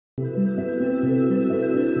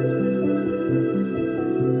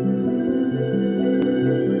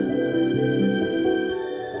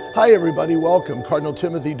Hi everybody, welcome. Cardinal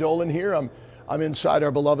Timothy Dolan here. I'm inside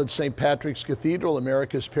our beloved St. Patrick's Cathedral,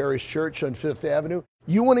 America's Parish Church on Fifth Avenue.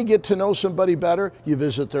 You want to get to know somebody better? You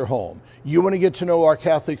visit their home. You want to get to know our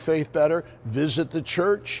Catholic faith better? Visit the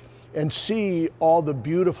church and see all the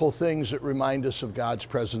beautiful things that remind us of God's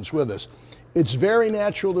presence with us. It's very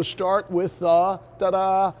natural to start with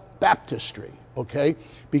baptistry, okay?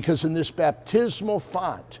 Because in this baptismal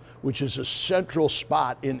font, which is a central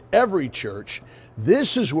spot in every church,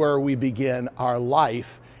 this is where we begin our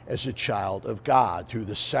life as a child of God through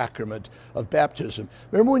the sacrament of baptism.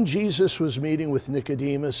 Remember when Jesus was meeting with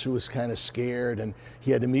Nicodemus, who was kind of scared, and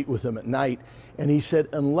he had to meet with him at night, and he said,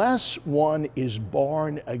 unless one is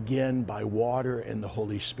born again by water and the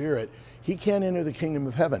Holy Spirit, he can't enter the kingdom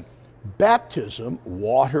of heaven. Baptism,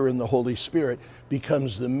 water and the Holy Spirit,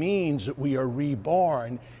 becomes the means that we are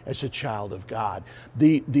reborn as a child of God.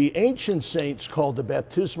 The ancient saints called the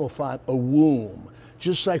baptismal font a womb.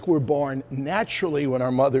 Just like we're born naturally when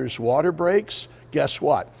our mother's water breaks, guess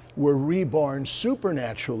what? We're reborn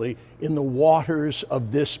supernaturally in the waters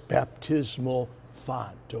of this baptismal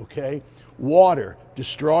font, okay? Water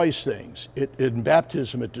destroys things. In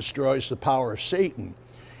baptism, it destroys the power of Satan.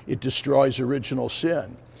 It destroys original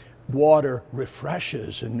sin. Water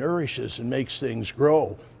refreshes and nourishes and makes things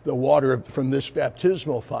grow. The water from this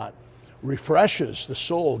baptismal font refreshes the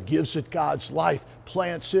soul, gives it God's life,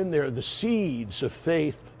 plants in there the seeds of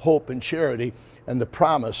faith, hope, and charity, and the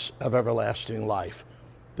promise of everlasting life.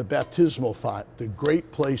 The baptismal font, the great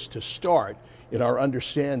place to start in our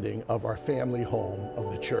understanding of our family home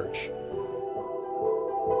of the church.